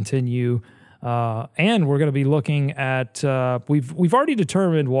as we continue. And we're going to be looking at, we've already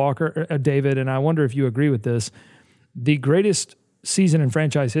determined, David, and I wonder if you agree with this, the greatest season in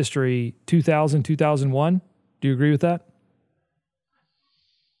franchise history, 2000-2001. Do you agree with that?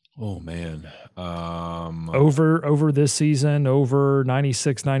 Oh, man. Over this season, over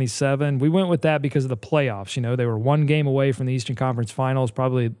 96, 97. We went with that because of the playoffs. You know, they were one game away from the Eastern Conference Finals,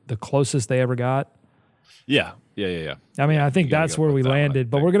 probably the closest they ever got. Yeah. I mean, I think that's where we landed,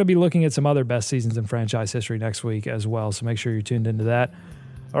 but we're going to be looking at some other best seasons in franchise history next week as well, so make sure you're tuned into that.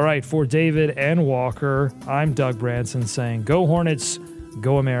 All right, for David and Walker, I'm Doug Branson saying, go Hornets,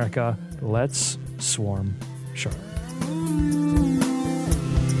 go America, let's swarm Charlotte.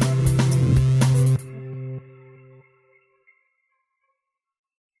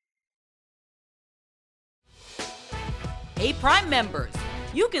 Hey, Prime members,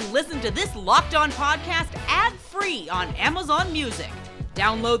 you can listen to this Locked On podcast ad-free on Amazon Music.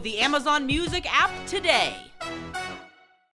 Download the Amazon Music app today.